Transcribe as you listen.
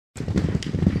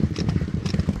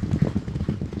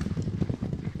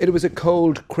It was a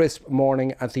cold, crisp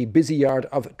morning at the busy yard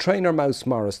of Trainer Mouse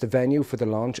Morris, the venue for the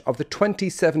launch of the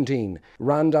 2017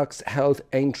 Randox Health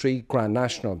Aintree Grand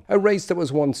National, a race that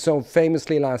was won so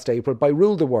famously last April by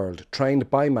Rule the World,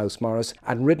 trained by Mouse Morris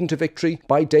and ridden to victory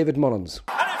by David Mullins.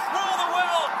 And it's Rule the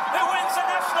World who wins the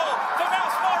national for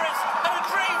Mouse Morris, and a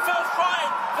dream first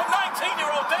triumph for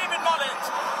 19-year-old David Mullins.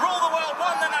 Rule the World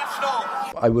won the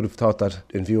national. I would have thought that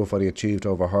in view of what he achieved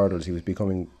over hurdles, he was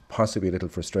becoming possibly a little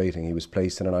frustrating. He was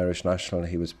placed in an Irish national,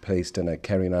 he was placed in a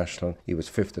Kerry national, he was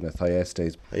fifth in a Thies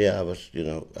days. Yeah, but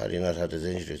had he not had his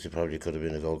injuries, he probably could have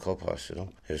been a Gold Cup horse,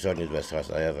 He was certainly the best horse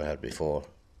I ever had before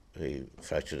he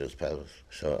fractured his pelvis.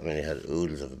 So, he had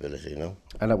oodles of ability,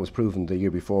 And that was proven the year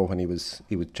before when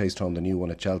he chased home the new one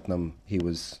at Cheltenham. He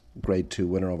was Grade 2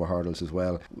 winner over hurdles as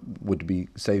well. Would it be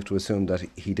safe to assume that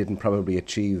he didn't probably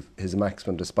achieve his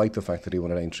maximum despite the fact that he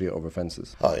won an Aintree over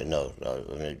fences? Oh, no.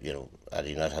 Had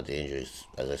he not had the injuries,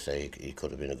 as I say, he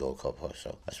could have been a Gold Cup horse.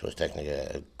 So I suppose technically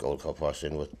a Gold Cup horse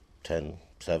in with 10-7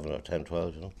 or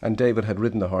 10-12, And David had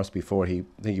ridden the horse before. I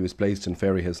think he was placed in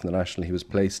Ferryhill in the National. He was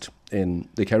placed in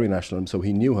the Kerry National, so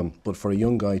he knew him. But for a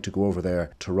young guy to go over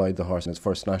there to ride the horse in his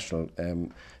first National,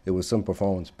 it was some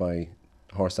performance by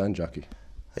horse and jockey.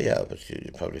 Yeah, but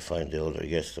you probably find the older he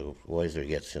gets, the wiser he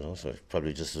gets, so it's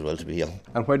probably just as well to be young.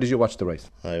 And where did you watch the race?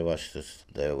 I watched it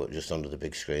there just under the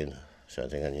big screen. So I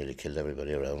think I nearly killed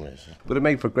everybody around me. So. But it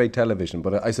made for great television.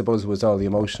 But I suppose it was all the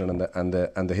emotion and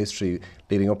the history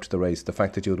leading up to the race. The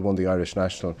fact that you had won the Irish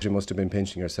National, you must have been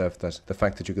pinching yourself that the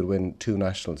fact that you could win 2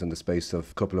 nationals in the space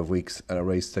of a couple of weeks and a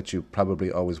race that you probably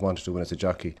always wanted to win as a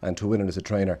jockey and to win it as a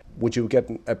trainer. Would you get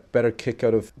a better kick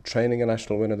out of training a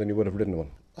national winner than you would have ridden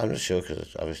one? I'm not sure,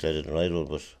 because obviously I didn't ride one,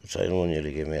 but training one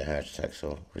nearly gave me a heart attack.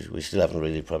 So we still haven't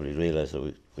really probably realised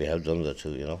that we have done the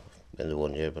 2, in the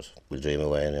 1 year, but we'll dream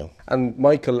away now. And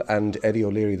Michael and Eddie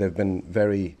O'Leary, they've been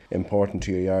very important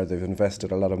to your yard. They've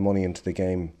invested a lot of money into the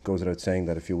game. Goes without saying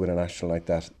that if you win a national like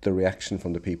that, the reaction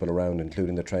from the people around,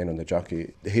 including the trainer and the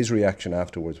jockey, his reaction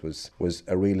afterwards was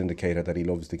a real indicator that he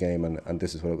loves the game, and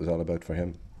this is what it was all about for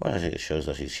him. Well, I think it shows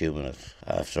that he's human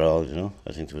after all,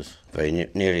 I think there was very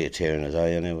nearly a tear in his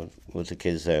eye anyway, with the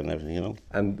kids there and everything,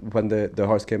 And when the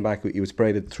horse came back, he was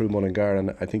paraded through Mullingar,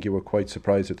 and I think you were quite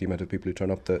surprised at the amount of people who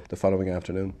turned up the following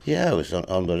afternoon. Yeah, it was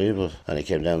unbelievable. And he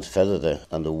came down to Feather there,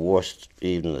 and the worst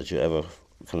evening that you ever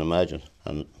can imagine.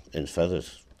 And in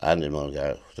Feathers and in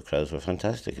Mullingar, the crowds were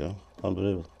fantastic,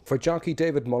 unbelievable. For jockey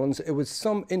David Mullins, it was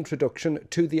some introduction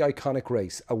to the iconic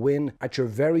race, a win at your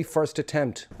very first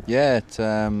attempt. Yeah, it's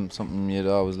something you'd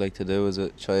always like to do as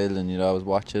a child, and you'd always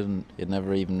watch it, and you'd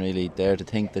never even really dare to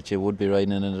think that you would be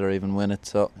riding in it or even win it,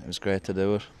 so it was great to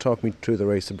do it. Talk me through the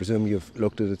race. I presume you've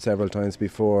looked at it several times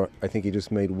before. I think he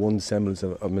just made one semblance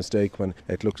of a mistake when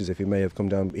it looked as if he may have come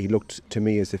down. He looked to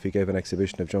me as if he gave an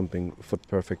exhibition of jumping foot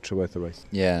perfect throughout the race.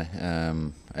 Yeah,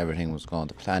 everything was going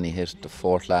to plan. He hit the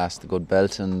 4th last, the good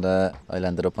belt, and I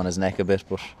landed up on his neck a bit,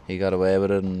 but he got away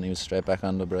with it and he was straight back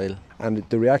on the bridle. And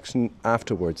the reaction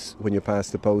afterwards when you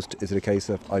pass the post, is it a case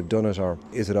of I've done it, or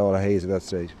is it all a haze at that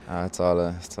stage? It's all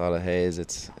a haze.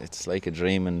 It's like a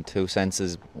dream in 2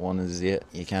 senses. One is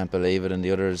you can't believe it, and the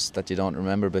other is that you don't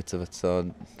remember bits of it.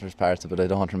 So there's parts of it I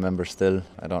don't remember still.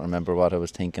 I don't remember what I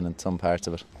was thinking in some parts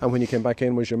of it. And when you came back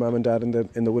in, was your mum and dad in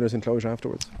the winner's enclosure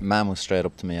afterwards? Mum was straight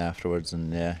up to me afterwards,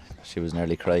 and yeah, she was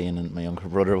nearly crying, and my younger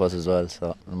brother was as well,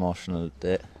 so an emotional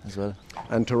day as well.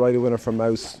 And to ride a winner from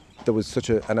Mouse, there was such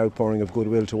an outpouring of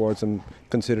goodwill towards him,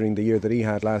 considering the year that he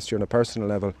had last year on a personal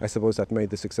level. I suppose that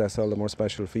made the success all the more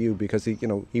special for you, because he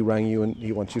rang you and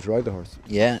he wants you to ride the horse.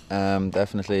 Yeah,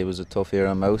 definitely it was a tough year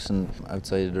on Mouse and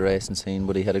outside of the racing scene,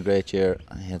 but he had a great year.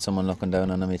 He had someone looking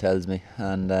down on him, he tells me,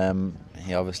 and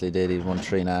he obviously did. He won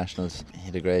 3 nationals. He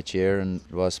had a great year, and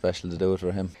it was special to do it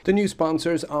for him. The new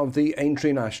sponsors of the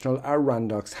Aintree National are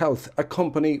Randox Health, a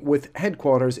company with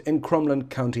headquarters in Crumlin,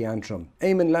 County Antrim.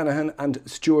 Eamon Lenihan and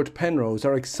Stuart Penrose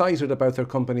are excited about their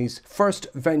company's first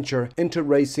venture into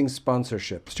racing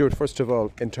sponsorship. Stuart, first of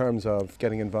all, in terms of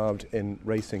getting involved in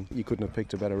racing, you couldn't have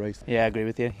picked a better race. Yeah, I agree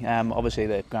with you. Obviously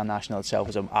the Grand National itself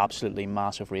is an absolutely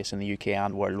massive race in the UK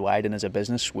and worldwide, and as a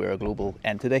business we're a global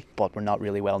entity, but we're not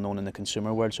really well known in the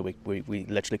consumer world, so we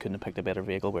literally couldn't have picked a better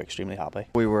vehicle. We're extremely happy.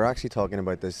 We were actually talking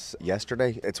about this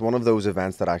yesterday. It's one of those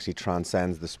events that actually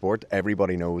transcends the sport.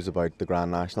 Everybody knows about the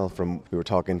Grand National. From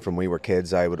we were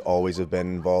kids, I would always have been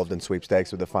involved in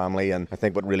sweepstakes with the family, and I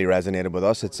think what really resonated with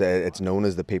us, it's known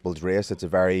as the people's race. It's a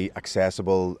very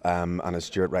accessible and as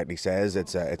Stuart rightly says,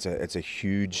 it's a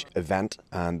huge event,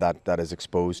 and that is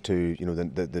exposed to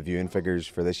the viewing figures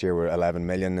for this year were 11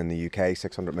 million in the UK,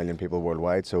 600 million people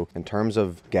worldwide. So in terms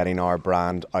of getting our our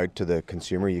brand out to the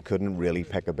consumer. You couldn't really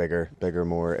pick a bigger,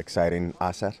 more exciting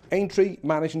asset. Aintree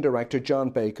Managing Director John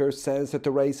Baker says that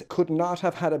the race could not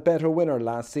have had a better winner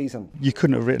last season. You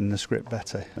couldn't have written the script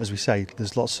better. As we say,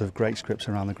 there's lots of great scripts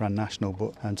around the Grand National,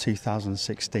 but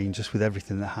 2016, just with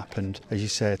everything that happened, as you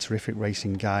say, a terrific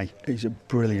racing guy. He's a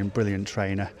brilliant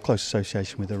trainer, close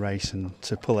association with the race, and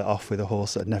to pull it off with a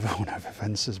horse that had never won over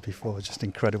fences before, just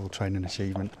incredible training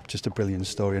achievement. Just a brilliant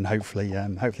story, and hopefully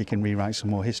can rewrite some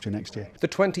more history next year. The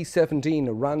 2017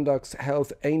 Randox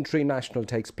Health Aintree National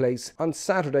takes place on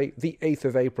Saturday the 8th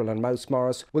of April, and Mouse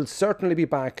Morris will certainly be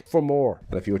back for more.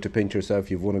 And if you were to pinch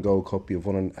yourself, you've won a Gold Cup, you've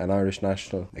won an Irish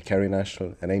National, a Kerry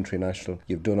National, an Aintree National.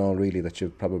 You've done all really that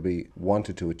you've probably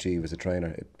wanted to achieve as a trainer.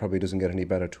 It probably doesn't get any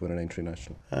better to win an Aintree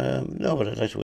National. No, but I'd like to